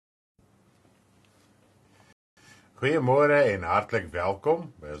Goeie môre en hartlik welkom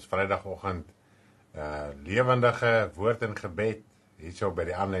by ons Vrydagoggend lewendige woord en gebed hierso by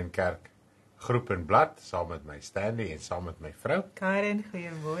die aanlyn kerk groep en blad saam met my Stanley en saam met my vrou Karen,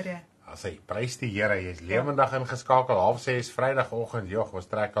 goeiemôre. As hy prys die Here, hy is lewendig ingeskakel. 5:30 Vrydagoggend. Jog, ons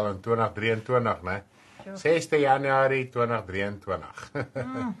trek al in 2023, né? 6 Januarie 2023.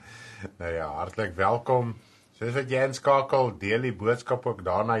 Nou ja, hartlik welkom. Soos wat jy inskakel, deel die boodskap ook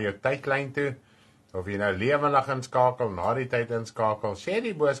daarna jou tydlyn toe. Of jy nou lewendig inskakel, na die tyd inskakel, sê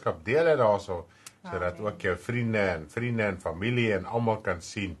die boodskap, deel dit daarso, sodat ook jou vriende en familie en almal kan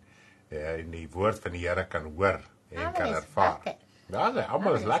sien en die woord van die Here kan hoor en kan ervaar. Ja,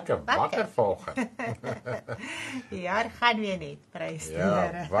 almal is lekker wakker volgens. Ja, gaan weer net, prys die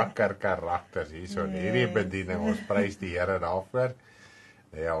Here. Ja, wakker karakters hierso. Hierdie bediening, ons prys die Here daarvoor.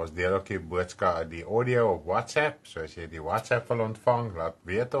 Ja, ons deel ook die boodskap, die audio op WhatsApp, so as jy die WhatsApp wil ontvang, laat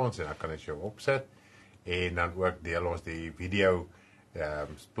weet ons en dan kan ons jou opsit. En dan ook deel ons die video,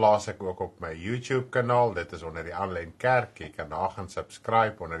 plaas ek ook op my YouTube kanaal, dit is onder die aanlyn kerk, jy kan daar gaan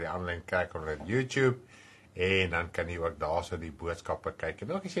subscribe onder die aanlyn kerk onder YouTube, en dan kan jy ook daar so die boodskappe kyk,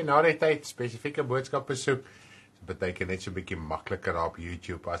 en ook as jy na die tyd spesifieke boodskappe soek, so beteken net so bietjie makliker op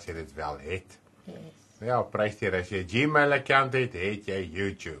YouTube as jy dit wel het. Yes. Ja, prys die Here, as jy Gmail account het jy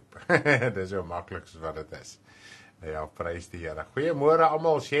YouTube. Dit is so maklik soos wat dit is. Ja, prys die Here. Goeiemôre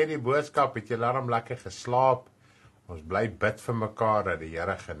almal, share die boodskap, het julle darm lekker geslaap. Ons bly bid vir mekaar dat die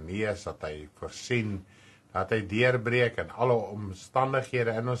Here genees, dat hy voorsien, dat hy deurbreek in alle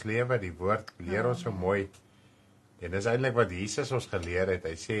omstandighede in ons lewe. Die woord leer ons so mooi. En dis eintlik wat Jesus ons geleer het.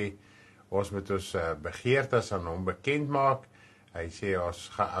 Hy sê ons moet ons begeertes aan hom bekend maak. Hy sê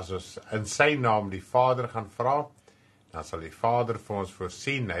as ons in sy naam die Vader gaan vra, dan sal die Vader vir ons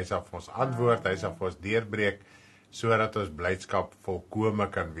voorsien, hy sal vir ons antwoord, hy sal vir ons deurbreek, sodat ons blydskap volkome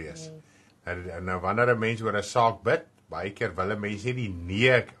kan wees. En nou wanneer 'n mens oor 'n saak bid, baie keer wil 'n mens nie die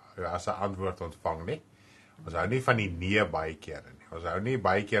nee as 'n antwoord ontvang nie. Ons hou nie van die nee baie keer nie. Ons hou nie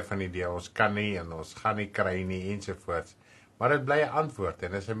baie keer van die idee ons kan nie en ons gaan nie kry nie ensovoorts. Maar dit bly 'n antwoord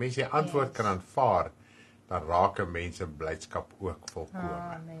en as 'n mens die antwoord kan aanvaar, dan raak 'n mens se blydskap ook volkome.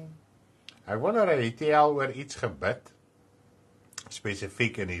 Amen. Ek wonder het jy al oor iets gebid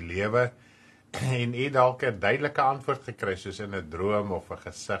spesifiek in die lewe en jy dalk 'n duidelike antwoord gekry soos in 'n droom of 'n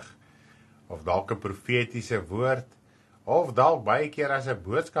gesig of dalk 'n profetiese woord of dalk baie keer as 'n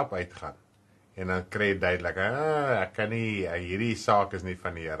boodskap uitgaan en dan kry jy duidelik ek kan nie, hierdie saak is nie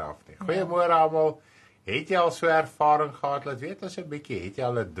van die Here af nie. Goeiemôre almal. Het jy al so ervaring gehad? Laat weet ons 'n bietjie, het jy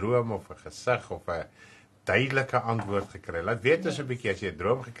al 'n droom of 'n gesig of 'n duidelike antwoord gekry? Laat weet ons 'n bietjie as jy 'n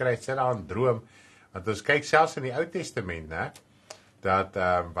droom gekry het, sit daar 'n droom, want ons kyk selfs in die Ou Testament, né? Dat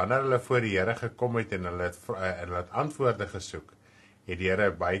wanneer hulle voor die Here gekom het en hulle het antwoorde gesoek, het die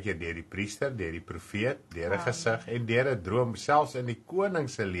Here baie keer deur die priester, deur die profeet, deur 'n gesig en deur 'n droom, selfs in die koning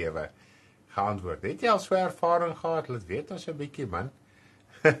se lewe geantwoord. Het jy al so ervaring gehad? Laat weet ons 'n bietjie, man.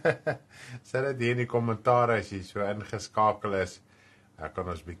 Sit dit hier in die kommentare as jy so ingeskakel is. Dan kan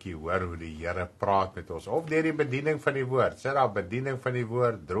ons bietjie hoor hoe die Here praat met ons, of deur die bediening van die woord. Sit daar bediening van die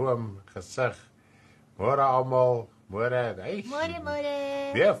woord, droom, gesig. Môre almal. Môre,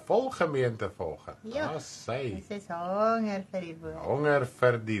 Môre. weer vol gemeente volgens. Ja, sy. Dit is honger vir die woord. Honger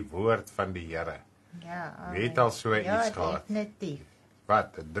vir die woord van die Here. Ja, Wie het al so iets gehad? Definitief.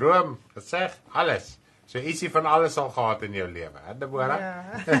 Wat, 'n droom, gesig, alles. So ietsie van alles al gehad in jou lewe, hè, Deborah?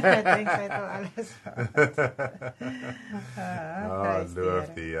 Ja, ek dink sy het al alles.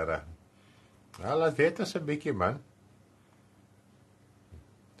 Loof die Here. Nou, laat weet ons 'n bietjie, man.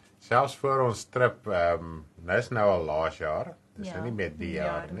 Selfs voor ons trip, is nou al laas jaar, dis nie meer die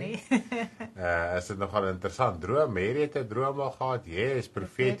jaar nie. Is dit nogal interessant, droom, het 'n droom al gehad, is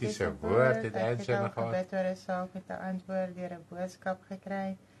profetiese woord, het eintlik nog gehad. Ek het oor 'n saak met 'n antwoord deur 'n boodskap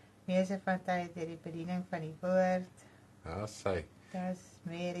gekry, meeste van tyd deur die bediening van die woord. Ja, sy. Dis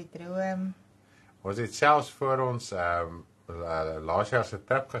meer die droom. Ons het selfs voor ons laas jaar se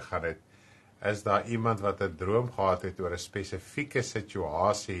trip gegaan het, is daar iemand wat 'n droom gehad het oor 'n spesifieke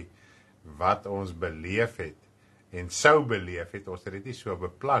situasie wat ons beleef het en sou beleef het, ons het dit nie so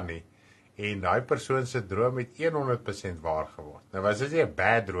beplan nie, en daai persoon se droom het 100% waar geword. Nou was dit nie 'n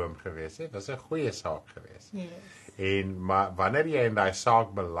bad droom geweest nie, dit was 'n goeie saak geweest. Yes. Maar wanneer jy in daai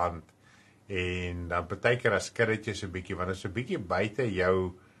saak beland, en dan partykeer as skirretjie so 'n bietjie, want dit is so 'n bietjie buite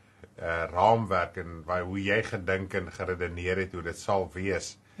jou raamwerk en hoe jy gedink en geredeneer het hoe dit sal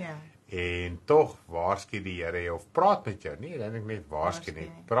wees. Ja. En tog waarsku die Here jou of praat met jou, nie eintlik net waarsku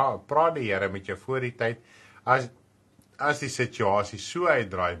nie. Praat die Here met jou voor die tyd. As die situasie so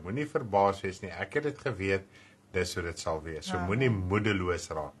uitdraai, moenie verbaas wees nie. Ek het dit geweet, dis hoe dit sal wees. So moenie moedeloos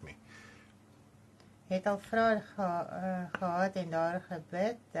raak nie. het al vrae gehad en daar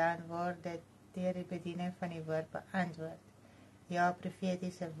gebid, dan word dit deur die bediening van die woord beantwoord. Ja,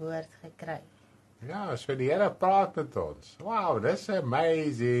 profetiese woord gekry. Ja, so die Here praat met ons. Wow, dis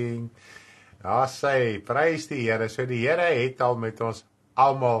amazing. Ja, sê, prys die Here. So die Here het al met ons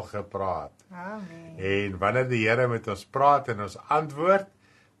almal gepraat. Amen. En wanneer die Here met ons praat en ons antwoord,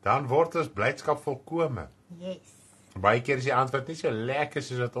 dan word ons blydskap volkome. Yes. Baie keer is die antwoord nie so lekker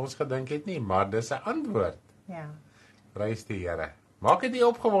soos wat ons gedink het nie, maar dis 'n antwoord. Ja. Prys die Here. Maak dit nie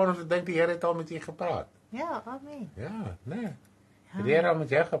opgewonde om te dink die Here het al met jou gepraat. Ja, amen. Ja, nee. Die Here het met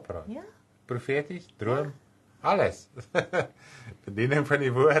jou gepraat. Ja. Profeties, droom, alles. Bediening van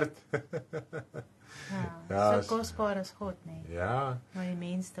die woord. Ja, so kosbaar is God, nee. Ja. Maar die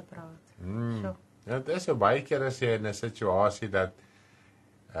mens te praat. Ja, dit is so baie keer as jy in 'n situasie dat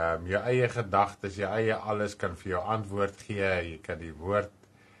jou eie gedagtes, jou eie alles kan vir jou antwoord gee, jy kan die woord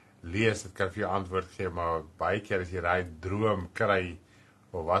lees, dit kan vir jou antwoord gee, maar baie keer as jy daai droom kry,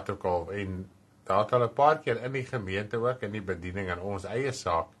 of wat ook al, en daar het al 'n paar keer in die gemeente ook, in die bediening in ons eie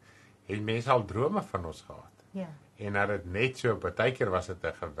saak, het mense al drome van ons gehad. Ja. En dat het net so, partykeer was dit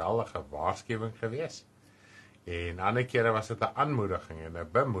 'n geweldige waarskuwing geweest. En ander kere was dit 'n aanmoediging en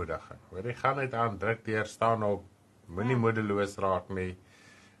 'n bemoediging. Hoor, jy gaan net aan, druk deur, staan op, moenie moedeloos raak nie.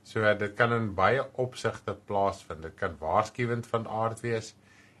 So dit kan in baie opsigte plaasvind. Dit kan waarskuwend van aard wees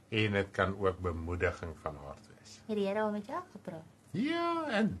en dit kan ook bemoediging van aard wees. Het die Here al met jou gepraat? Ja,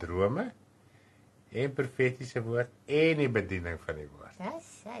 en drome en profetiese woord en die bediening van die woord.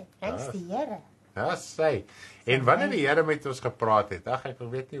 Dis hy. Prys die Here. Ja, sê. En wanneer die Here met ons gepraat het, ek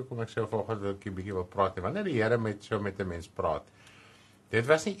weet nie hoekom ek so vanoggend 'n bietjie wil praat nie. Wanneer die Here met 'n mens praat, dit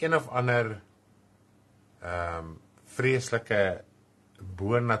was nie een of ander vreeslike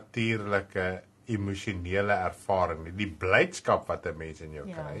bonatuurlike emosionele ervaring nie. Die blydskap wat 'n mens in jou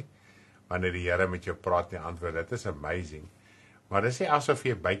kry wanneer die Here met jou praat en antwoord, dit is amazing. Maar dit is nie asof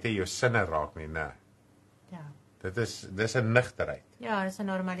jy buite jou sinne raak nie, nee. Ja. Dis 'n nigterheid. Ja, dis 'n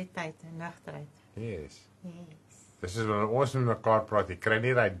normaliteit, 'n nigterheid. Yes. Yes. Dis is wanneer ons met mekaar praat, jy kry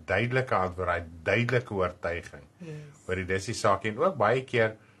nie daai duidelike antwoord, daai duidelike oortuiging. Yes. Oor dis die saak en ook baie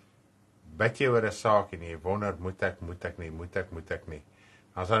keer bid jy oor 'n saak en jy wonder, moet ek nie.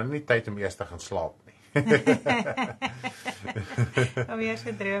 Dan is daar nie tyd om eers te gaan slaap nie. Om eers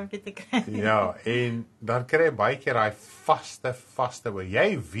 'n droompie te kry. Ja, en dan kry jy baie keer daai vaste oor.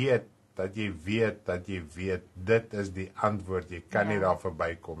 Jy weet dat jy weet, dit is die antwoord, jy kan nie daar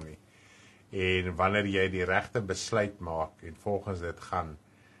verbykom nie. En wanneer jy die regte besluit maak en volgens dit gaan,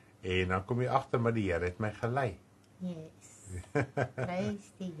 en dan kom jy agter maar die Here het my gelei. Yes.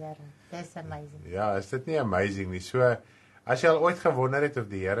 Prys die Here. Dis amazing. Ja, is dit nie amazing nie? So, as jy al ooit gewonder het of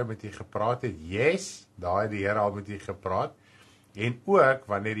die Here met jy gepraat het, yes, daar het die Here al met jy gepraat. En ook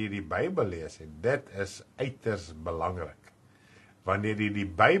wanneer jy die Bybel lees, en dit is uiters belangrik. Wanneer jy die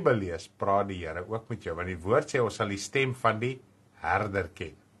Bybel lees, praat die Here ook met jou, want die woord sê ons sal die stem van die herder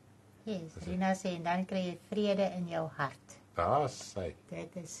ken. Yes, Rina sê, en dan kry jy vrede in jou hart. Daar sê.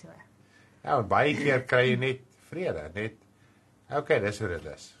 Dit is so. Ja, want baie keer kry jy net vrede, net, okay, dis hoe dit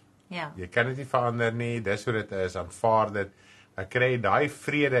is. Ja. Jy kan dit nie verander nie, dis hoe dit is, aanvaar dit, dan kry jy daai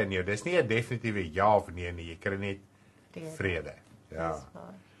vrede in jou, dis nie 'n definitiewe ja of nee nie, jy kry net vrede. Ja. Dis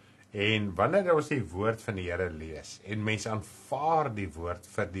waar. En wanneer ons die woord van die Here lees, en mense aanvaar die woord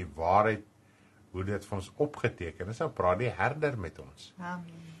vir die waarheid, hoe dit vir ons opgeteken is, dan praat die herder met ons. Amen.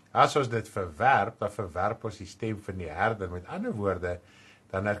 As ons dit verwerp, dan verwerp ons die stem van die herder. Met ander woorde,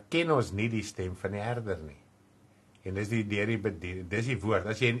 dan herken ons nie die stem van die herder nie. En dis die woord.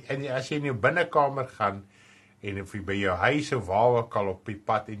 As jy in jou binnekamer gaan, en of jy by jou huis of waar ook al op die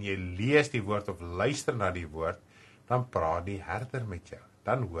pad, en jy lees die woord of luister na die woord, dan praat die herder met jou.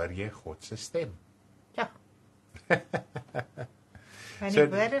 Dan hoor jy God se stem. Ja. En die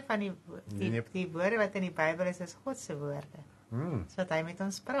woorde van die woorde wat in die Bybel is God se woorde. Dis wat hy met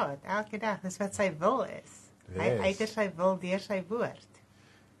ons praat, elke dag, dis wat sy wil is. Hy uiter sy wil deur sy woord.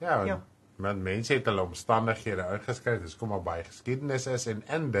 Ja, want mense het hulle omstandighede uitgeskryf, dis kom maar baie geskiedenis is, en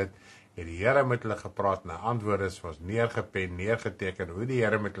in dit het die Here met hulle gepraat, en antwoorde is vir ons neergeteken, hoe die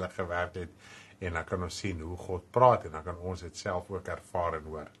Here met hulle gewerk het, en dan kan ons sien hoe God praat, en dan kan ons dit self ook ervaar en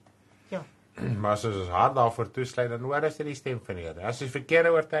hoor. Ja. Maar as ons hart daarvoor toesluit, dan hoor ons die stem van die Here. As jy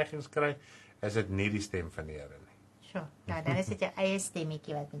verkeerde oortuigings kry, is dit nie die stem van die Here nie. Sure. Ja, dan is dit jou eie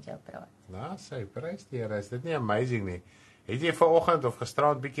stemmetjie wat met jou praat. Nou, sê, prys die Here, is dit nie amazing nie? Het jy vanoggend of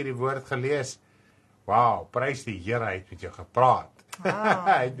gisterand bietjie die woord gelees? Wow, prys die Here, hy het met jou gepraat.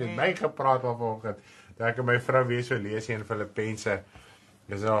 Hy het met my gepraat vanoggend. Dat ek en my vrou weer so lees in Filippense.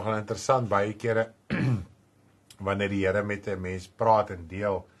 Dis nogal interessant, baie kere wanneer die Here met 'n mens praat en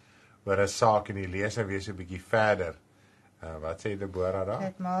deel oor 'n saak en die leser weer so 'n bietjie verder. Wat sê Deborah daar?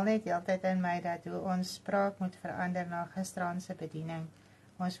 Dit maal net heeltyd in my dat hoe ons spraak moet verander na gisterand se bediening.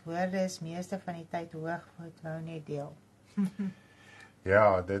 Ons woorde is meeste van die tyd hoogmoed, wou net deel.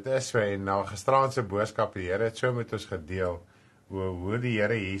 Ja, dit is so, en na gisterand se boodskap, die Here het so met ons gedeel, hoe die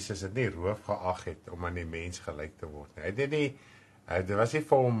Here Jesus dit nie roof geag het om aan die mens gelyk te word nie. Hy het dit nie, dit was nie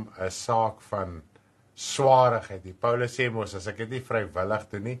vir hom 'n saak van swaarigheid nie. Paulus sê mos, as ek dit nie vrywillig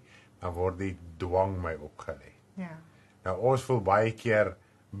doen nie, dan word die dwang my opgelê. Ja. Nou ons voel baie keer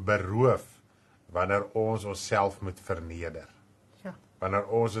beroof wanneer ons onsself moet verneder. Ja. Wanneer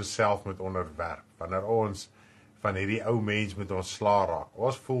ons onsself moet onderwerp, wanneer ons van hierdie ou mens moet ontslaa raak.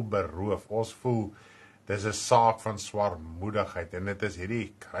 Ons voel beroof, ons voel dis 'n saak van swaarmoedigheid en dit is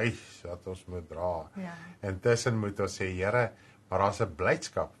hierdie kruis wat ons moet dra. Ja. Intussen moet ons sê, Here, maar daar's 'n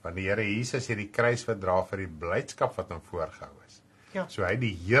blydskap, want die Here Jesus het die kruis verdra vir die blydskap wat hom voorgehou is. Ja. So hy het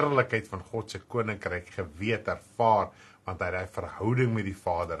die heerlikheid van God se koninkryk geweet, ervaar, want hy het 'n verhouding met die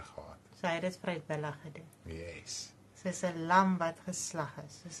Vader gehad. So hy het dit vrywillig gedoen. Yes. Soos 'n lam wat geslag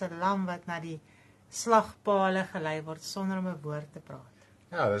is, soos 'n lam wat na die slagpale gelei word sonder om 'n woord te praat.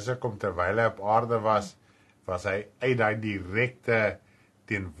 Ja, dis ook terwyl hy op aarde was hy uit daai direkte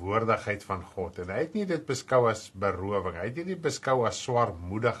teenwoordigheid van God. En hy het nie dit beskou as berowing, hy het dit nie beskou as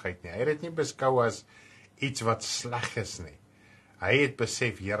swaarmoedigheid nie, hy het dit nie beskou as iets wat sleg is nie. Hy het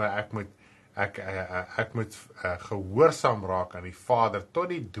besef, Here, ek moet gehoorsaam raak aan die Vader tot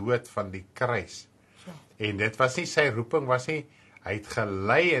die dood van die kruis. Ja. En dit was nie sy roeping, hy het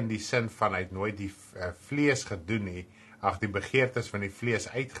gelei in die sin van, hy het nooit die vlees gedoen nie, die begeertes van die vlees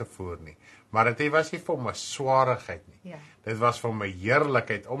uitgevoer nie. Maar dit was nie vir hom 'n swaarigheid nie. Ja. Dit was vir hom 'n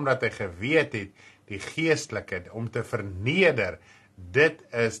heerlikheid, omdat hy geweet het, die geestelike, om te verneder, dit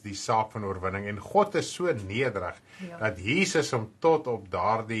is die saak van oorwinning. En God is so nederig, Ja. dat Jesus hom tot op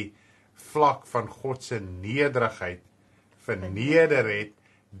daardie vlak van God se nederigheid verneder het,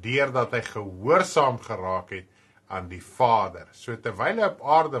 deurdat hy gehoorsaam geraak het aan die Vader. So terwyl hy op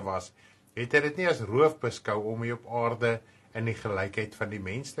aarde was, het hy dit nie as roof beskou om hier op aarde in die gelykheid van die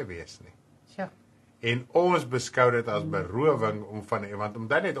mens te wees nie. Ja. En ons beskou dit as berowing want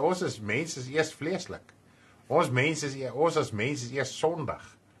omdat net ons as mense is eers vleeslik. Ons as mense is eers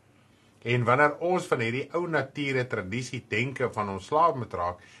sondig. En wanneer ons van hierdie ou nature tradisie denke van ontslaaf moet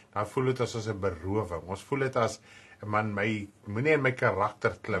raak, dan voel dit as 'n berowing. Ons voel dit as, man, moenie in my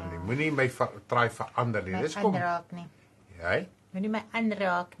karakter klim nie, moenie my try verander nie. Dis kom aanraak nie. Jy? Moenie my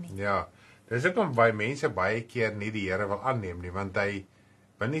aanraak nie. Ja. Dis ook om baie mense baie keer nie die Here wil aanneem nie, want hy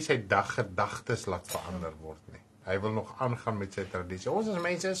wil nie sy gedagtes laat verander word nie. Hy wil nog aangaan met sy tradisie. Ons as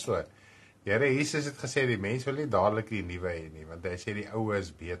mense is so. Die Here Jesus het gesê die mens wil nie dadelik die nuwe hê nie, want hy sê die ou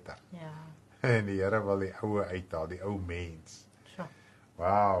is beter. Ja. En die Here wil die ou uithaal, die ou mens. So.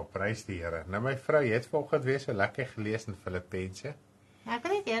 Wow, prys die Here. Nou my vrou, jy het vanoggend weer so lekker gelees in Filippense. Ja, ek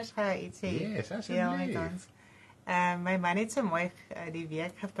wil net eers gou iets sê. Yes, asseblief. Ja, met ons. My man het so mooi die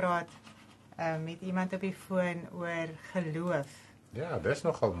week gepraat met iemand op die foon oor geloof. Ja, dis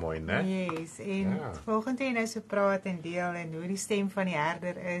nogal mooi, né? Yes, en vanoggend het hy nou so praat en deel en hoe die stem van die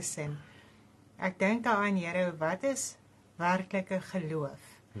herder is en ek dink daaraan, Here, wat is werklike geloof?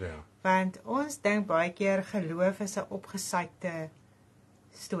 Ja. Want ons dink baie keer geloof is 'n opgesuikte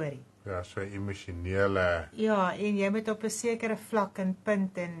storie. Ja, so emosionele. Ja, en jy moet op 'n sekere vlak en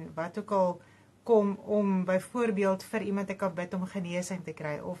punt en wat ook al kom om byvoorbeeld vir iemand te kan bid om genesing te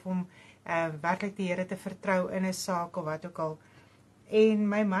kry of om werklik die Here te vertrou in 'n saak of wat ook al. En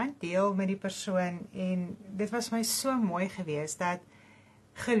my man deel met die persoon en dit was my so mooi geweest dat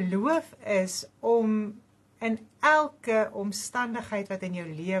geloof is om in elke omstandigheid wat in jou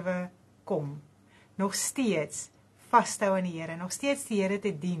lewe kom, nog steeds vashou aan die Here, nog steeds die Here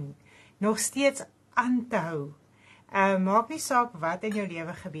te dien, nog steeds aan te hou. Maak nie saak wat in jou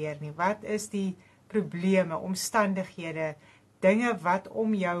lewe gebeur nie, wat is die probleme, omstandighede, dinge wat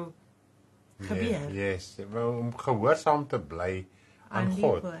om jou gebeur. Yes, om gehoorsaam te bly aan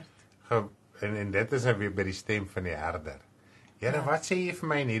God. En dit is nou weer by die stem van die herder. Here, wat sê jy vir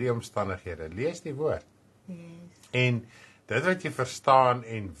my in hierdie omstandighede? Lees die woord. Yes. En dit wat jy verstaan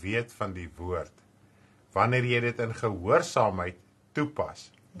en weet van die woord, wanneer jy dit in gehoorsaamheid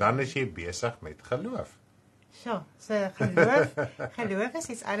toepas, dan is jy besig met geloof. So geloof is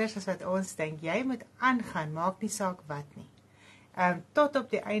iets anders as wat ons dink. Jy moet aangaan, maak nie saak wat nie. Tot op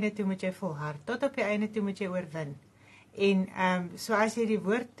die einde toe moet jy volhard, tot op die einde toe moet jy oorwin. En so as jy die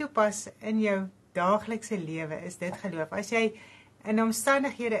woord toepas in jou daaglikse lewe, is dit geloof. As jy in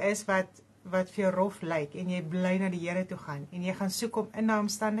omstandighede is wat vir jou rof lyk en jy bly na die Here toe gaan en jy gaan soek om in daai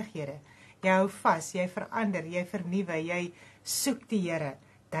omstandighede, jy hou vas, jy verander, jy vernuwe, jy soek die Here,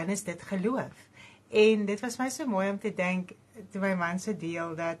 dan is dit geloof. En dit was my so mooi om te dink, toe my man so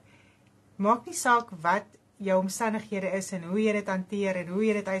deel, dat maak nie saak wat jou omstandighede is en hoe jy dit hanteer en hoe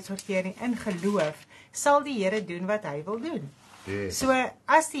jy dit uitsorteer nie, in geloof sal die Here doen wat hy wil doen. Yes. So,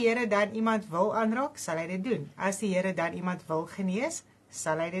 as die Here dan iemand wil aanraak, sal hy dit doen. As die Here dan iemand wil genees,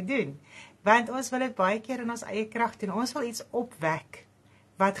 sal hy dit doen. Want ons wil dit baie keer in ons eie krag doen. Ons wil iets opwek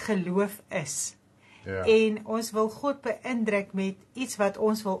wat geloof is. Ja. En ons wil God beïndruk met iets wat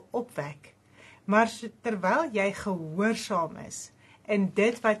ons wil opwek. Maar terwyl jy gehoorsaam is in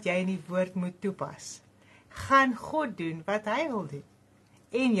dit wat jy in die woord moet toepas, gaan God doen wat hy wil doen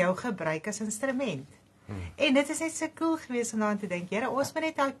en jou gebruik as instrument. En dit is net so cool geweest om daaraan te dink, Here, ons moet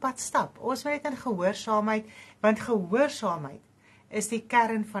net uit pad stap. Ons moet net in gehoorsaamheid, want gehoorsaamheid is die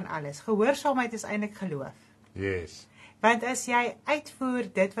kern van alles. Gehoorsaamheid is eintlik geloof. Yes. Want as jy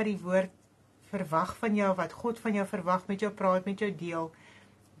uitvoer dit wat die woord verwag van jou, wat God van jou verwag, met jou praat, met jou deel,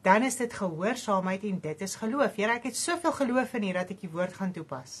 dan is dit gehoorsaamheid en dit is geloof. Here, ek het soveel geloof in hier dat ek die woord gaan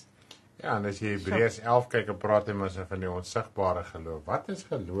toepas. Ja, en as jy Hebreërs 11 kyk en praat jy mos van die onsigbare geloof. Wat is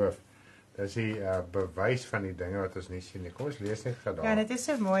geloof? Dis die bewys van die dinge wat ons nie sien nie. Kom ons lees net gou daar. Ja, dit is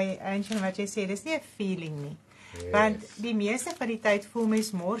so mooi, Angel, wat jy sê, dis nie 'n feeling nie. Yes. Want die meeste van die tyd voel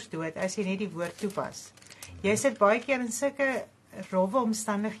mens mors dood as jy net die woord toepas. Jy sit baie keer in sulke rowwe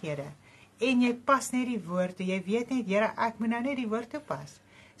omstandighede en jy pas net die woord, en jy weet net, Here, ek moet nou net die woord toepas.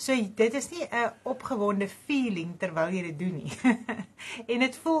 So dit is nie 'n opgewonde feeling terwyl jy dit doen nie. En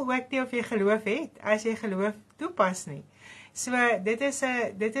dit voel ook nie of jy geloof het as jy geloof toepas nie. So dit is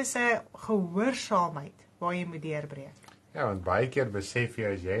 'n gehoorsaamheid waar jy moet deurbreek. Ja, want baie keer besef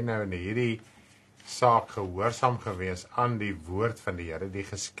jy as jy nou in hierdie saak gehoorsaam gewees aan die woord van die Here, die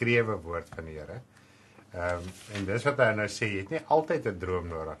geskrewe woord van die Here. En dis wat hy nou sê, jy het nie altyd 'n droom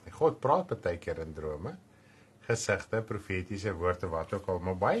nodig nie. God praat baie keer in drome, gesigte, profetiese woorde, wat ook al,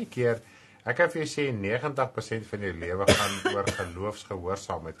 maar baie keer, ek kan vir jou sê, 90% van jou lewe gaan oor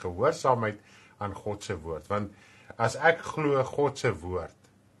geloofsgehoorsaamheid, gehoorsaamheid aan God se woord, want as ek glo God se woord,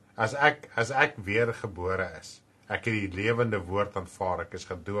 as ek weer gebore is, ek het die lewende woord aanvaar, ek is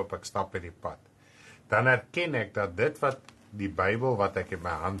gedoop, ek stap in die pad, dan erken ek dat dit wat die Bybel wat ek in my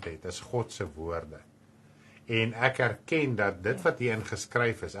hand het, is God se woorde. En ek erken dat dit wat hierin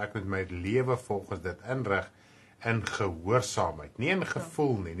geskryf is, ek moet my lewe volgens dit inrig in gehoorsaamheid, nie in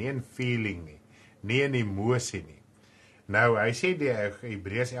gevoel nie, nie in feeling nie, nie in emosie nie. Nou, hy sê die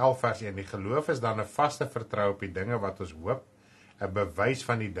Hebreërs 11 vers 1, die geloof is dan 'n vaste vertrou op die dinge wat ons hoop, 'n bewys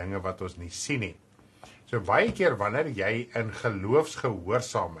van die dinge wat ons nie sien nie. So baie keer wanneer jy in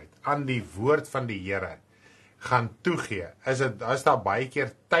geloofsgehoorsaamheid aan die woord van die Here gaan toegee, is daar baie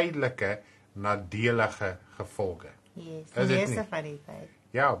keer tydelike, nadelige gevolge. Yes, Is die dit meeste nie? van die tyd.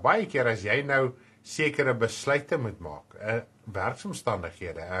 Ja, baie keer as jy nou sekere besluite moet maak,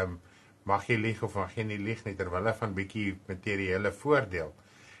 werksomstandighede, mag jy lieg of mag jy nie lieg nie, terwille van bietjie materiële voordeel.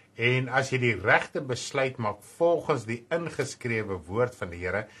 En as jy die regte besluit maak volgens die ingeskrewe woord van die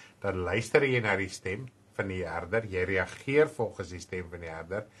Here, dan luister jy na die stem van die herder, jy reageer volgens die stem van die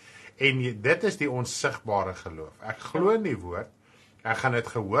herder, en dit is die onsigbare geloof. Ek glo in die woord, ek gaan dit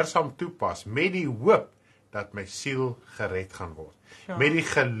gehoorsaam toepas, met die hoop dat my siel gered gaan word. Ja. Met die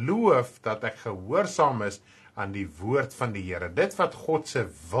geloof dat ek gehoorsaam is aan die woord van die Here, dit wat God se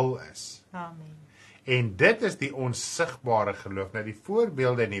wil is. Amen. En dit is die onsigbare geloof. Nou die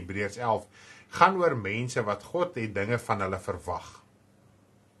voorbeelde in Hebreërs 11 gaan oor mense wat God die dinge van hulle verwag.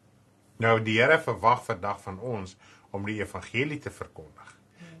 Nou die Here verwag vandag van ons om die evangelie te verkondig.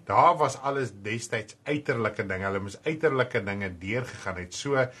 Daar was alles destyds uiterlike dinge, hulle moes uiterlike dinge deurgegaan het,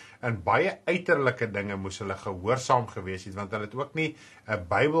 so in baie uiterlike dinge moes hulle gehoorsaam gewees het, want hulle het ook nie 'n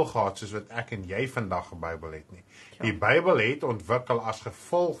Bybel gehad soos wat ek en jy vandag 'n Bybel het nie. Die Bybel het ontwikkel as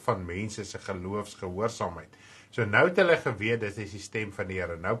gevolg van mense se geloofsgehoorsaamheid. So nou het hulle geweet, dit is die stem van die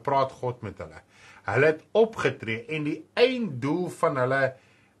Here, nou praat God met hulle. Hulle het opgetree en die einddoel van hulle,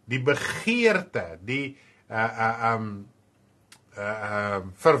 die begeerte, die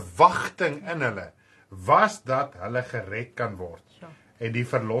verwagting in hulle, was dat hulle gered kan word en die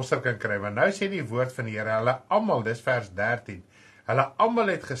verlosser kan kry. Want nou sê die woord van die Here, hulle almal, dis vers 13, hulle almal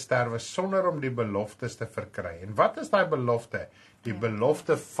het gesterwe sonder om die beloftes te verkry. En wat is daai belofte? Die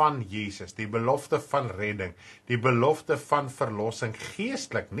belofte van Jesus, die belofte van redding, die belofte van verlossing,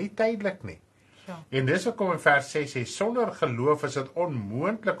 geestelik, nie tydelik nie. En dis hoekom in vers 6 sê, sonder geloof is dit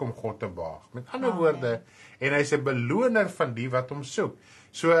onmoontlik om God te behaag. Met ander woorde, en hy is 'n beloner van die wat hom soek.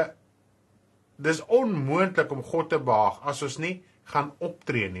 So, dis onmoontlik om God te behaag as ons nie gaan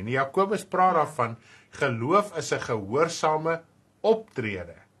optree nie. Jakobus praat daarvan, geloof is 'n gehoorsame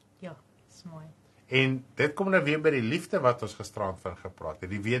optrede. Ja, dis mooi. En dit kom nou weer by die liefde wat ons gisterand van gepraat het,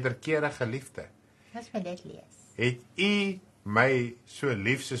 die wederkerige liefde. As my dit lees. Het u my so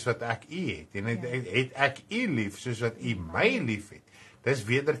lief soos wat ek u het, en het ek u lief soos wat u my lief het. Dis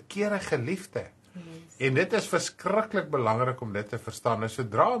wederkerige liefde. Yes. En dit is verskriklik belangrik om dit te verstaan. Nou,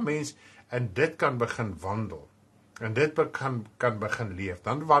 sodra 'n mens in dit kan begin wandel, en dit kan begin leef,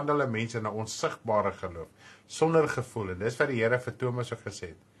 dan wandel 'n mens in 'n onsigbare geloof, sonder gevoel. En dis wat die Here vir Thomas ook gesê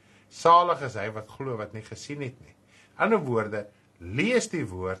het. Salig is hy wat glo wat nie gesien het nie. In ander woorde, lees die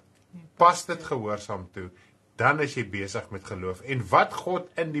woord, pas dit gehoorsaam toe, dan is jy besig met geloof. En wat God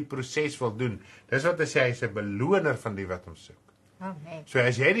in die proses wil doen, dis wat hy sê, hy is 'n beloner van die wat hom soek. Amen. So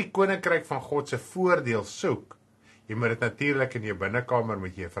as jy die koninkryk van God se voordeel soek, jy moet dit natuurlik in jou binnekamer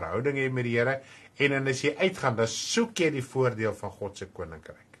met jy 'n verhouding hê met die Here, en dan as jy uitgaan, dan soek jy die voordeel van God se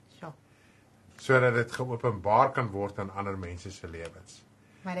koninkryk, Ja. sodat dit geopenbaar kan word aan ander mense se lewens.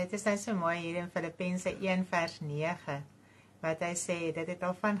 Maar dit is nou so mooi hier in Filippense 1 vers 9, wat hy sê, dit het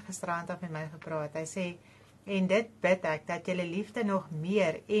al van gisterand af met my gepraat, hy sê, en dit bid ek, dat julle liefde nog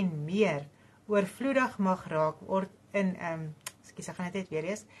meer en meer oorvloedig mag raak, word in, ek gaan dit net weer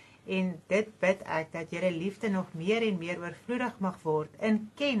lees, en dit bid ek, dat julle liefde nog meer en meer oorvloedig mag word, in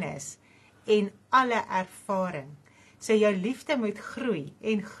kennis en alle ervaring. So jou liefde moet groei,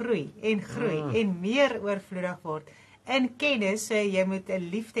 en groei, en groei, en meer oorvloedig word, in kennis, so jy moet 'n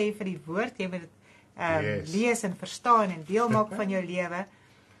liefde hê vir die woord, jy moet dit lees en verstaan en deel maak van jou lewe,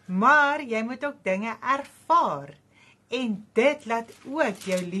 maar jy moet ook dinge ervaar, en dit laat ook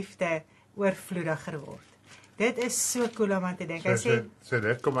jou liefde oorvloediger word. Dit is so cool om aan te dink. So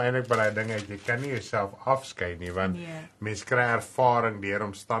dit kom eintlik by daai dinge, jy kan nie jouself afskei nie, want mens kry ervaring deur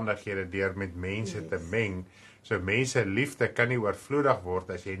omstandighede, deur met mense te meng. So mense liefde kan nie oorvloedig word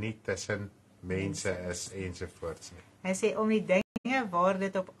as jy nie tussen mense is ensovoorts nie. Hy sê om die dinge waar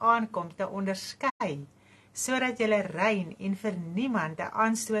dit op aankom te onderskei, sodat jy rein en vir niemand 'n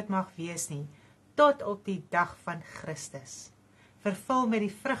aanstoot mag wees nie, tot op die dag van Christus. Vervul met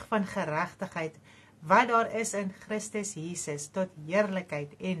die vrug van geregtigheid, wat daar is in Christus Jesus, tot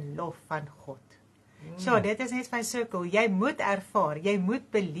heerlikheid en lof van God. So, dit is net my so cool. Jy moet ervaar, jy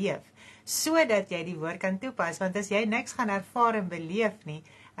moet beleef, sodat jy die woord kan toepas, want as jy niks gaan ervaar en beleef nie,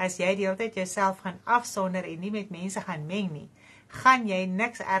 as jy die hele tyd jouself gaan afsonder en nie met mense gaan meng nie, gaan jy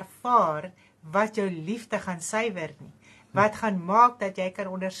niks ervaar wat jou liefde gaan suiwer nie, wat gaan maak dat jy kan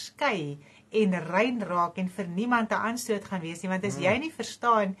onderskei en rein raak en vir niemand 'n aanstoot gaan wees nie, want as jy nie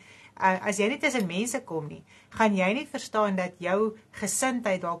verstaan, as jy nie tussen mense kom nie, gaan jy nie verstaan dat jou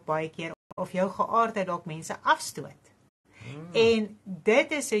gesindheid dalk baie keer of jou geaardheid dalk mense afstoot. En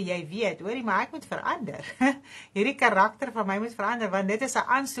dit is hoe jy weet, hoorie, maar ek moet verander. Hierdie karakter van my moet verander, want dit is 'n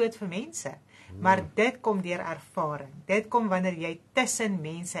aanstoot vir mense. Maar dit kom deur ervaring. Dit kom wanneer jy tussen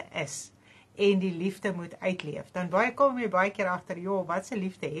mense is en die liefde moet uitleef. Dan kom jy baie keer agter, joh, wat se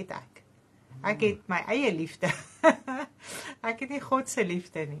liefde het ek? Ek het my eie liefde. Ek het nie God se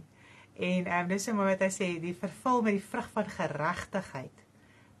liefde nie. En dis so wat hy sê, die vervul met die vrug van geregtigheid,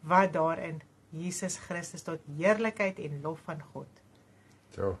 wat daarin Jesus Christus tot heerlikheid en lof van God.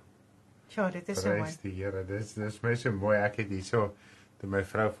 So. Ja, dit is so mooi. Prys die Here. Dis my so mooi. Ek het hierso, toe my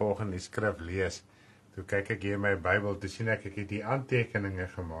vrou volgende die skrif lees, toe kyk ek hier in my Bybel, toe sien ek het die aantekeninge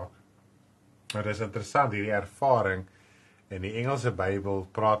gemaak. Maar dis interessant, hierdie ervaring, in die Engelse Bybel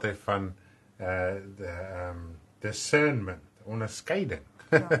praat hy van discernment, onderskeiding.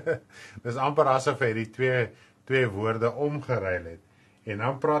 Ja. Dis amper asof hy die twee woorde omgeruil het. En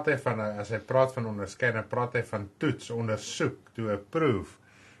dan praat hy van, as hy praat van onderskeiding, praat hy van toets, ondersoek, to approve.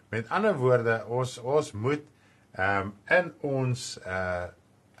 Met ander woorde, ons moet in ons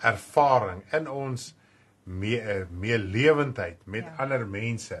ervaring, in ons meelewendheid met ander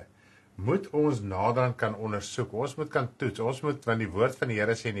mense, moet ons naderhand kan ondersoek, ons moet kan toets, ons moet, want die woord van die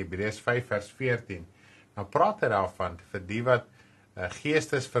Here sê in Hebreërs 5 vers 14, dan praat hy daarvan, vir die wat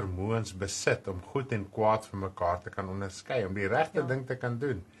geestesvermoëns besit, om goed en kwaad van mekaar te kan onderskei, om die regte ding te kan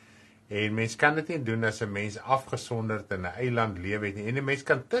doen. En mens kan dit nie doen as 'n mens afgesonderd in 'n eiland lewe het nie, en 'n mens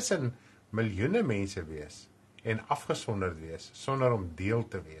kan tussen miljoene mense wees, en afgesonderd wees, sonder om deel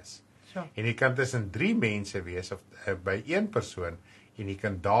te wees. En jy kan tussen 3 mense wees, of by 1 persoon, en jy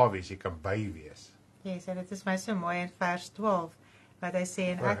kan daar wees, jy kan by wees. Yes, en dit is my so mooi in vers 12, wat hy sê,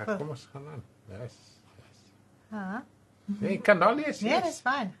 en ek wil... Kom ons gaan aan. Yes. Nee, jy kan daar lees. Nee, dis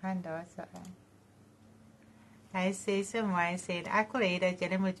fyn, gaan daar so aan. Hy sê so mooi, hy sê, ek wil hê dat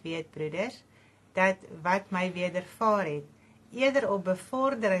julle moet weet, broeders, dat wat my wedervaar het, eerder op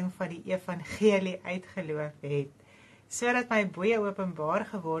bevordering van die evangelie uitgeloof het, sodat my boeye openbaar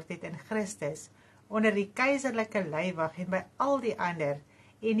geword het in Christus, onder die keiserlike leiwag en by al die ander,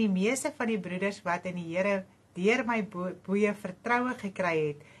 En die meeste van die broeders wat in die Here deur my boeie vertroue gekry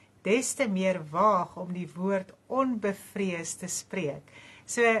het, des te meer waag om die woord onbevrees te spreek.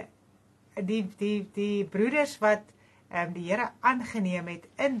 So, die broeders wat die Here aangeneem het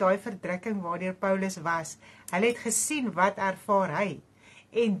in daai verdrukking waardeur Paulus was, hulle het gesien wat ervaar hy.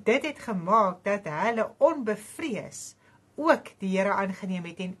 En dit het gemaak dat hulle onbevrees ook die Here aangeneem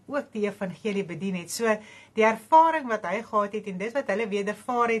het en ook die evangelie bedien het. So die ervaring wat hy gehad het en dit wat hulle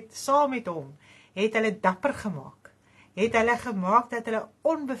wedervaar het saam met hom, het hulle dapper gemaak. Het hulle gemaak dat hulle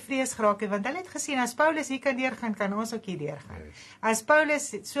onbevrees geraak het, want hulle het gesien, as Paulus hier kan deurgaan, kan ons ook hier deurgaan. As Paulus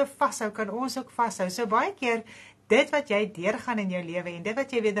so vashou, kan ons ook vashou. So baie keer, dit wat jy deurgaan in jou lewe en dit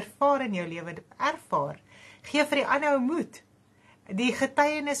wat jy wedervaar in jou lewe ervaar, gee vir die ander moed. Die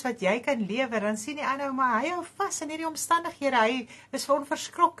getuienis wat jy kan lewer, dan sien die ander, maar hy hou vas in hierdie omstandighede, hy is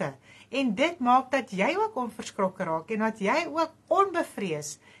onverskrokke. En dit maak dat jy ook onverskrokke raak en dat jy ook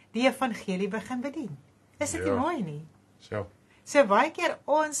onbevrees die evangelie begin bedien. Is dit nie mooi nie? So baie keer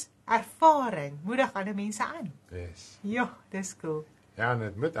ons ervaring moedig ander mense aan. Yes. Ja, dis cool. Ja, en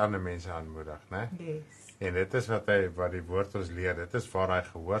dit moet ander mense aanmoedig, né? Yes. En dit is wat die woord ons leer, dit is waar hy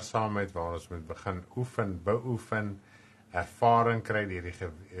gehoorsaamheid, waar ons moet begin beoefen, ervaring kry, die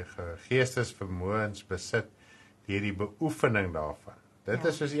geestesvermoëns besit, die beoefening daarvan. Dit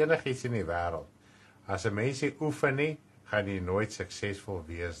is soos enigiets in die wêreld. As 'n mens nie oefen nie, gaan jy nooit suksesvol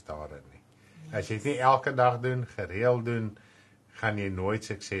wees daarin nie. As jy dit nie elke dag doen, gereeld doen, gaan jy nooit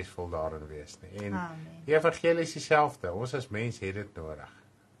suksesvol daarin wees nie. En die evangelie is dieselfde. Ons as mens het dit nodig.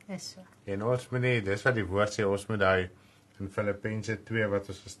 Is so. En ons moet nie, dis wat die woord sê, ons moet daai in Filippense 2 wat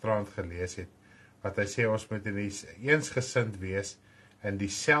ons gisterand gelees het, wat hy sê ons moet eensgesind wees in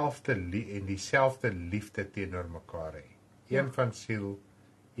dieselfde liefde teenoor mekaar hê. Een van siel,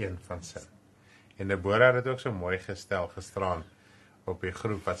 een van sin. En Deborah het dit ook so mooi gestel gisterand op die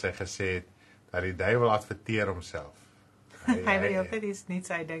groep wat sy gesê het dat die duiwel adverteer homself. Hy wil altyd iets niets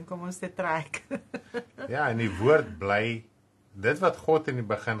uitdink om ons te trek. Ja, en die woord bly, dit wat God in die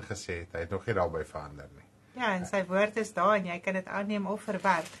begin gesê het, hy het nog nie daarby verander nie. Ja, en sy woord is daar en jy kan dit aanneem of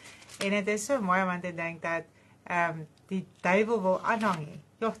verwerp. En dit is so mooi om te dink dat die duiwel wil aanhang hê.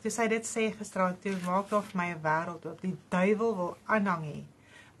 Ja, toe sy dit sê gisterand, toe maak daar vir my 'n wêreld oop. Die duiwel wil aanhang hê.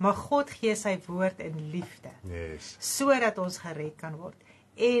 Maar God gee sy woord in liefde. Yes. Sodat ons gered kan word.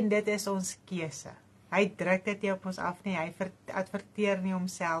 En dit is ons keuse. Hy druk dit nie op ons af nie, hy adverteer nie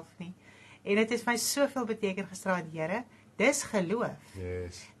homself nie. En dit is my soveel beteken gisterand, Here, dis geloof.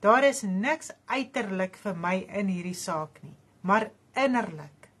 Yes. Daar is niks uiterlik vir my in hierdie saak nie, maar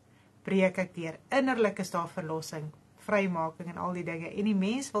innerlik breek ek deur. Innerlik is daar verlossing, vrymaking en al die dinge. En die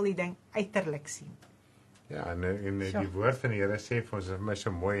mens wil die ding uiterlik sien. Ja, en die woord van die Here sê vir ons, dit is my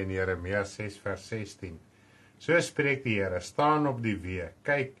so mooi in Jeremia 6 vers 16. So spreek die Here, staan op die weë,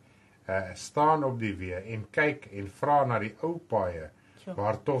 kyk, staan op die weë en kyk en vra na die ou paaie,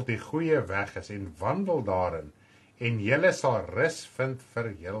 waar tog die goeie weg is en wandel daarin, en julle sal rus vind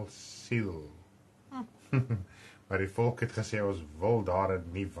vir jul siel. Maar die volk het gesê, ons wil daarin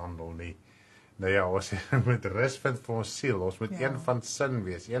nie wandel nie. Nou ja, ons moet rus vind vir ons siel, ons moet een van sin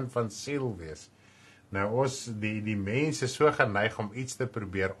wees, een van siel wees. Nou ons, die mense is so geneig om iets te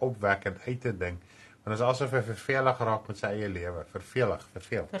probeer opwek en uit te dink, want is asof hy vervelig raak met sy eie lewe, verveeld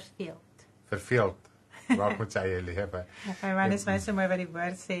raak met sy eie lewe. My man is my so mooi wat die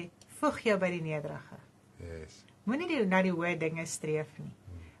woord sê, voeg jou by die nederige. Yes. Moenie na die hoë dinge streef nie,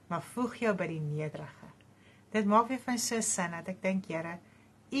 maar voeg jou by die nederige. Dit maak weer van so sin, dat ek dink, Here,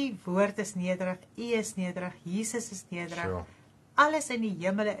 u woord is nederig, u is nederig, Jesus is nederig, Sure. Alles in die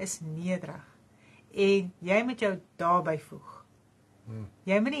hemele is nederig, en jy moet jou daarby voeg.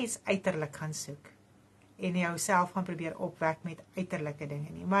 Jy moet nie iets uiterlik gaan soek, en jouself gaan probeer opwek met uiterlike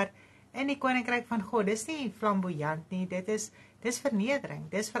dinge nie, maar in die koninkryk van God, dis nie flamboyant nie, dis vernedering,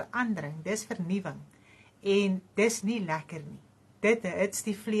 dis verandering, dis vernuwing, en dis nie lekker nie. Dit hits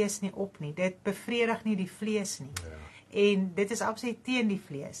die vlees nie op nie, dit bevredig nie die vlees nie, en dit is absoluut teen die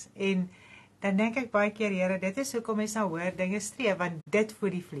vlees, en dan dink ek baie keer, Here, dit is hoekom mens nou hoor dinge streef, want dit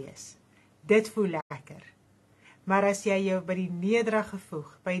voed die vlees, dit voel lekker, maar as jy jou by die nederige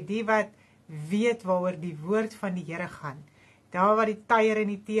voeg, by die wat weet waaroor die woord van die Here gaan, daar waar die tyre en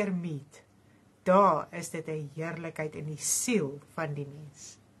die teer meet, daar is dit 'n heerlikheid in die siel van die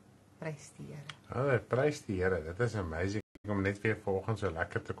mens. Prys die Here. Prys die Here, dit is amazing om net weer vanoggend so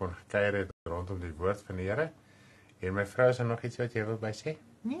lekker te kon gekuier het rondom die woord van die Here. En my vrou, is er nog iets wat jy wil by sê?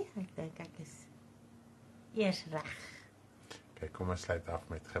 Nee, ek dink ek is eers reg. Kyk, kom ons sluit af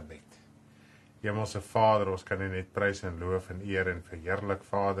met gebed. Hemelse Vader, ons kan U net prys en loof en eer en verheerlik,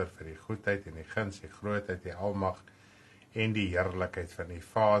 Vader, vir die goedheid en die guns, die grootheid, die almag en die heerlikheid van U.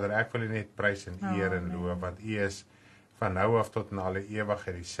 Vader, ek wil U net prys en eer en loof, want U is van nou af tot in alle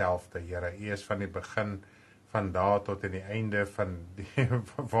ewigheid dieselfde, Here. U is van die begin van daar tot in die einde van die,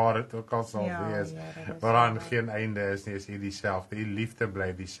 waar het ook al sal wees, waaraan geen einde is nie, is U dieselfde. U liefde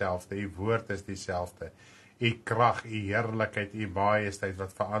bly dieselfde, U woord is dieselfde. U krag, U heerlikheid, U majesteit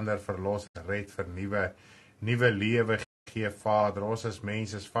wat verander, verlos, red, vernuwe, nuwe lewe gee, Vader. Ons as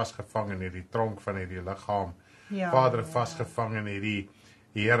mense is vasgevang in hierdie tronk van hierdie liggaam. Vader, vasgevang in hierdie,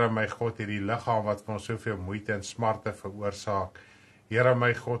 Here my God, hierdie liggaam wat vir ons soveel moeite en smarte veroorsaak. Here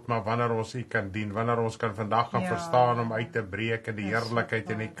my God, maar wanneer ons U kan dien, wanneer ons kan vandag gaan verstaan om uit te breek in die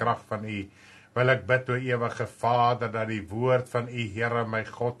heerlikheid en die krag van U, wil ek bid, o ewige Vader, dat die woord van U, Here my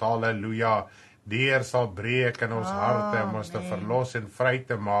God, halleluja, deur sal breek in ons harte om ons te verlos en vry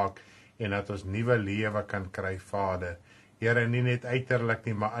te maak en dat ons nuwe lewe kan kry, Vader. Here, nie net uiterlik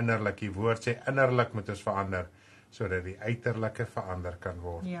nie, maar innerlik. Die woord sê innerlik moet ons verander, sodat die uiterlike verander kan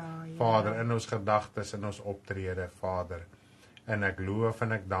word. Vader, in ons gedagtes, in ons optrede, Vader. En ek loof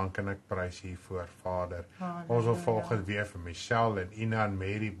en ek dank en ek prys hiervoor, Vader. Ons wil volgende weer vir Michelle en Ina en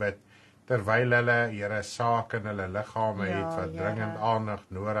Mary bid, terwyl hulle, Here, sake in hulle liggame het, wat dringend aandag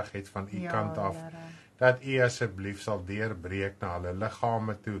nodig het van U kant af, dat U asseblief sal deurbreek na hulle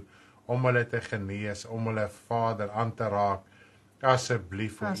liggame toe, om hulle te genees, om hulle, Vader, aan te raak,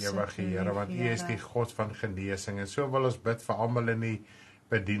 asseblief, o ewige Here, want U is die God van genesing, en so wil ons bid vir almal in die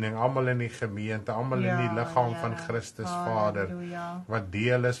bediening, almal in die gemeente, almal in die liggaam van Christus, Vader, wat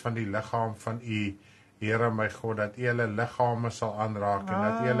deel is van die liggaam van U, Here my God, dat U hulle liggame sal aanraak, en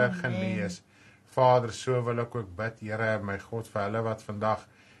dat U hulle genees. Vader, so wil ek ook bid, Here my God, vir hulle wat vandag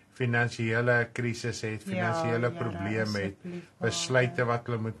finansiële krisis het, finansiële probleme het, besluite wat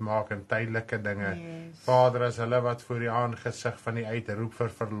hulle moet maak en tydelike dinge. Vader, as hulle wat voor die aangesig van die uitroep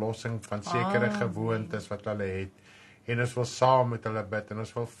vir verlossing van sekere gewoontes wat hulle het, en ons wil saam met hulle bid, en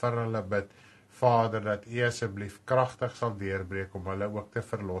ons wil vir hulle bid, Vader, dat U asseblief kragtig sal deurbreek om hulle ook te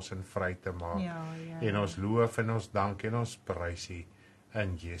verlos en vry te maak. En ons loof en ons dank en ons prys U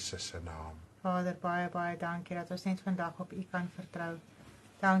in Jesus se naam. Vader, baie, baie dankie dat ons net vandag op U kan vertrou.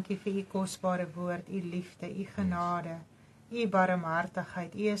 Dankie vir U kosbare woord, U liefde, U genade, U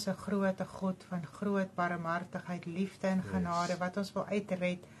barmhartigheid. U is 'n groot God van groot barmhartigheid, liefde en genade, wat ons wil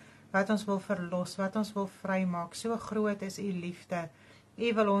uitred, wat ons wil verlos, wat ons wil vrymaak. So groot is U liefde.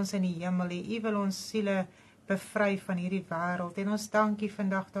 U wil ons in die hemel hê, U wil ons siele bevry van hierdie wêreld, en ons dankie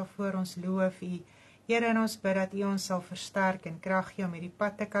vandag daarvoor, ons loof U. Here, en ons bid dat U ons sal versterk en krag gee om hierdie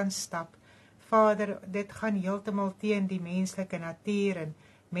pad te kan stap. Vader, dit gaan heeltemal teen die menslike natuur en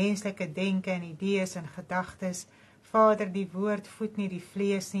menslike denke en idees en gedagtes. Vader, die woord voed nie die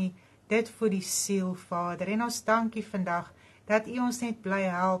vlees nie, dit voed die siel, Vader. En ons dankie vandag dat U ons net bly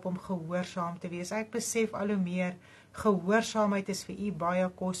help om gehoorsaam te wees. Ek besef al hoe meer, gehoorsaamheid is vir U baie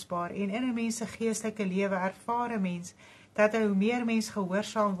kosbaar, en in 'n mens se geestelike lewe ervaar 'n mens dat hoe meer mens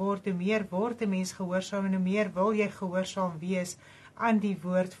gehoorsaam word, hoe meer word 'n mens gehoorsaam, en hoe meer wil jy gehoorsaam wees aan die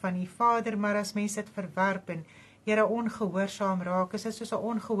woord van U Vader. Maar as mens dit verwerp en Here ongehoorsaam raak, is dit soos 'n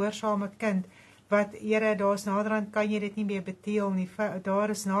ongehoorsame kind, wat Here, daar's naderhand kan jy dit nie meer beteel nie, daar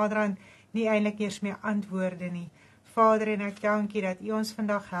is naderhand nie eintlik eers meer antwoorde nie. Vader, en ek dank U dat U ons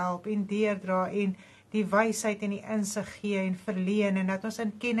vandag help en deurdra en die wysheid en die insig gee en verleen, en dat ons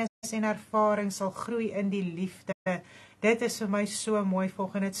in kennis en ervaring sal groei in die liefde. Dit is vir my so mooi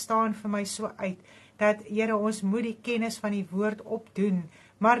volgens, dit staan vir my so uit, dat Here, ons moet die kennis van die woord opdoen,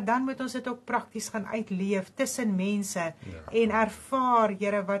 maar dan moet ons dit ook prakties gaan uitleef tussen mense, en ervaar,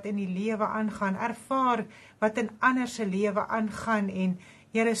 Here, wat in die lewe aangaan, ervaar wat in ander se lewe aangaan, en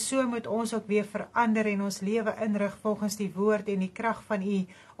Here, so moet ons ook weer verander en ons lewe inrig volgens die woord en die krag van U,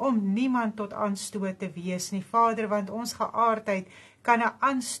 om niemand tot aanstoot te wees nie, Vader, want ons geaardheid kan 'n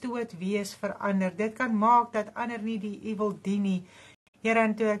aanstoot wees vir ander. Dit kan maak dat ander nie die U wil dien nie. Here,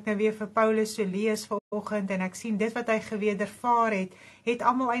 en toe ek nou weer vir Paulus so lees vanoggend, en ek sien dit wat hy gewedervaar het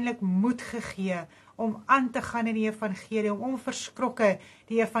almal eintlik moed gegee om aan te gaan in die evangelie, om onverskrokke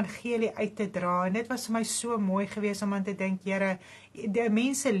die evangelie uit te dra. En dit was vir my so mooi geweest om aan te dink, Here, die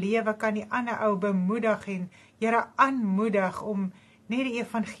mense lewe kan die ander ou bemoedig en Here aanmoedig om net die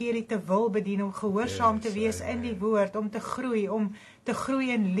evangelie te wil bedien, om gehoorsaam te wees in die woord, om te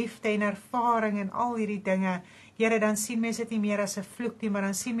groei in liefde en ervaring en al hierdie dinge. Here, dan sien mense dit nie meer as 'n vloek nie, maar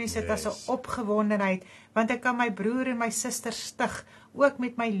dan sien mense dit as 'n opgewondenheid, want ek kan my broer en my suster stig, ook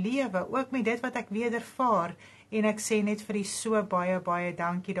met my lewe, ook met dit wat ek wedervaar, en ek sê net vir U so baie, baie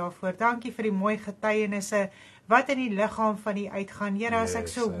dankie daarvoor. Dankie vir die mooi getuienisse, wat in die liggaam van U uitgaan. Here, as ek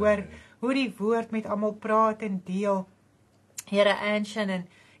so hoor, hoe die woord met almal praat en deel, Here, Anshan en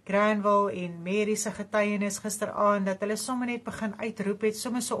Granville en Mary se getuienis gisteraand, dat hulle sommer net begin uitroep het,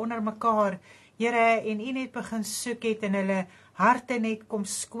 sommer so onder mekaar, Here, en U net begin soek het, en hulle harte net kom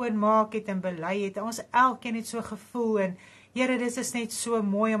skoonmaak het, en bely het, ons elkeen het so gevoel, en Here, dit is net so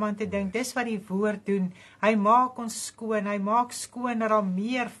mooi om aan te dink, dis wat die woord doen, hy maak ons skoon, hy maak skoon, dat daar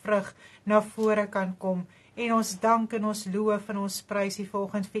meer vrug na vore kan kom, en ons dank en ons loof en ons prys U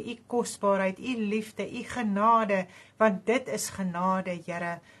vanoggend vir U kosbaarheid, U liefde, U genade, want dit is genade,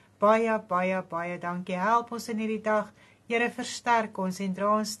 Here. Baie, baie, baie dankie. Help ons in hierdie dag. Here, versterk ons en dra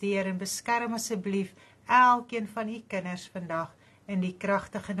ons deur en beskerm asseblief elkeen van U kinders vandag in die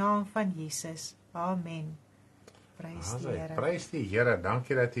kragtige naam van Jesus. Amen. Prys die Here. Prys die Here.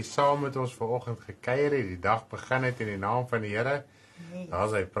 Dankie dat U saam met ons vanoggend gekuier het, die dag begin het in die naam van die Here.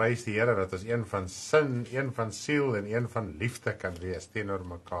 Daar's hy, prys die Here dat ons een van sin, een van siel en een van liefde kan wees teenoor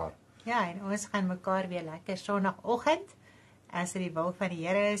mekaar. Ja, en ons gaan mekaar weer lekker Sondagoggend, as dit die wil van die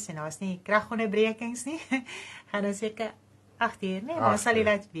Here is en daar's nie kragonderbrekings nie, gaan ons seker 8 uur, nee, maar ons sal jy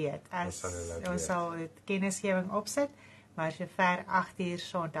laat weet, as ons sal het kennisgewing opsit, maar sover 8 uur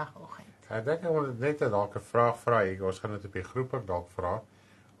Sondagoggend. Ek dink ek moet net dalk 'n vraag vra, ons gaan dit op die groep ook dalk vra,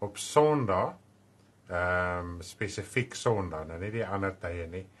 op Sondag, spesifiek Sondag, nou nie die ander tye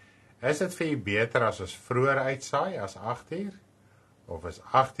nie. Is dit vir jy beter as ons vroeër uitsaai, as 8 uur? Of is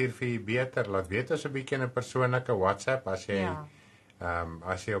 8 uur vir jy beter? Laat weet ons 'n bietjie in 'n persoonlike WhatsApp, as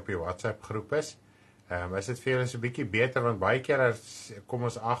jy op die WhatsApp groep is. Is dit vir julle 'n bietjie beter, want baie keer kom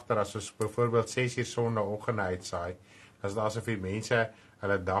ons agter, as ons byvoorbeeld 6 uur Sondagoggend uitsaai, as daar asof die mense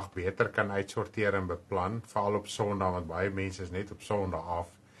hulle dag beter kan uitsorteer en beplan, veral op Sondag, want baie mense is net op Sondag af.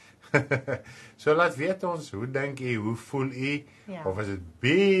 So laat weet ons, hoe dink u, hoe voel u, of is dit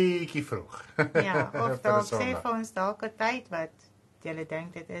bietjie vroeg? Ja, of dalk sê vir ons dalk 'n tyd wat julle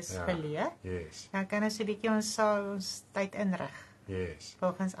dink dit is geleë. Yes. Dan kan ons 'n bietjie ons tyd inrig. Yes.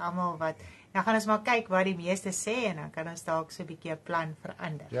 Volgens almal wat, dan gaan ons maar kyk wat die meeste sê, en dan kan ons dalk so 'n bietjie 'n plan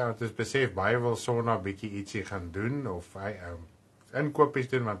verander. Ja, want ons besef, baie wil Sondag bietjie ietsie gaan doen, of inkopies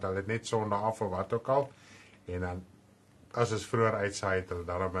doen, want hulle het net Sondag af, of wat ook al, en dan, as ons vroeër uitsaai, het hulle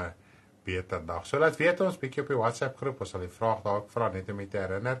daarom 'n beter dag. So laat weet ons, bietjie op die WhatsApp groep, ons sal die vraag dalk vra, net om te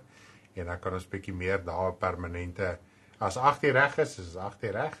herinner, en dan kan ons bietjie meer daar permanente, as 8 uur reg is 8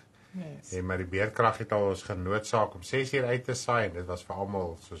 uur reg. Yes. En maar die beerkrag het al ons genoodsaak om 6 uur uit te saai, en dit was vir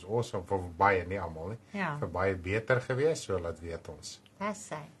almal soos awesome, vir baie, nie almal nie, vir baie beter gewees, so laat weet ons. Dis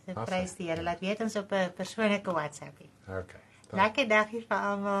sy, so prys die Here, laat weet ons op 'n persoonlike WhatsApp. Okay. Lekker dagie vir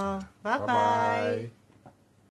almal. Bye bye.